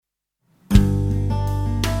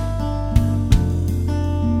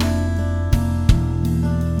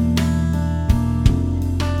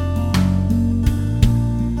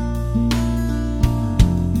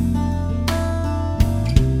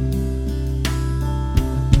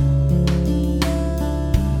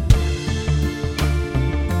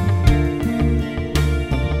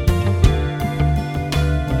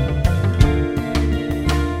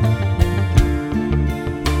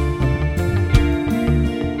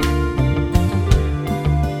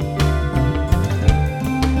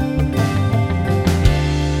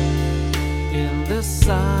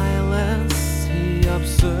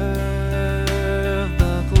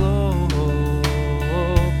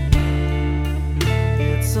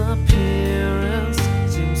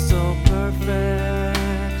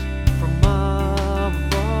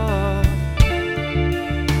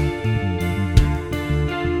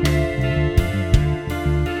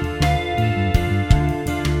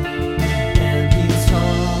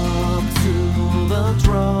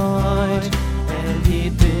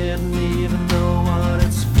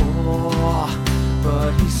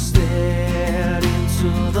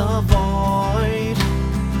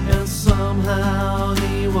somehow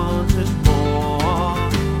he wanted more.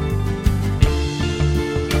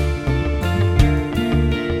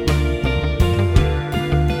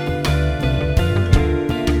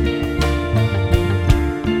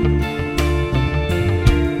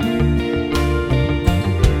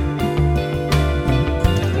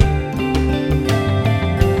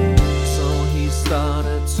 So he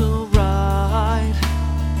started to write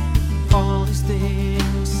all his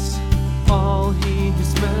things, all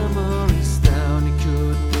his memories down. He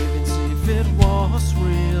couldn't even see if it was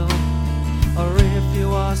real or if he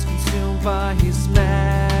was consumed by his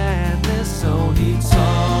madness. So he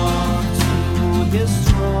talked to his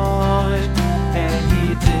droid, and he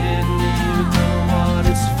didn't even know what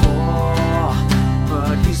it's for,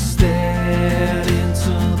 but he stared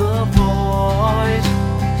into the void,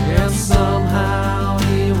 and somehow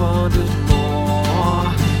he wanted more.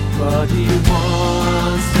 But he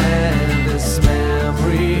once had this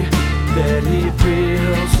memory that he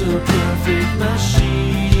built to perfect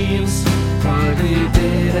machines, but he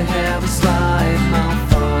did have a slight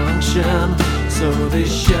malfunction, so they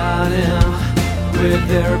shot him with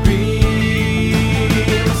their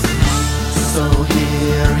beams. So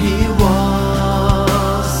here he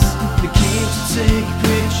was, the king to take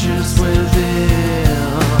pictures with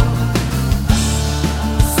him,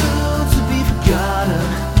 soon to be forgotten,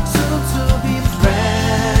 soon to be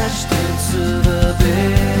thrashed into the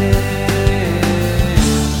bin.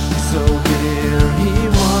 So here he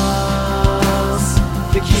was,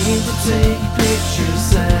 the king to take pictures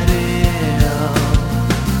at him,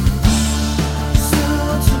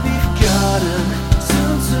 soon to be forgotten,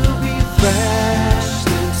 soon to be thrashed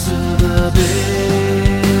into the bin.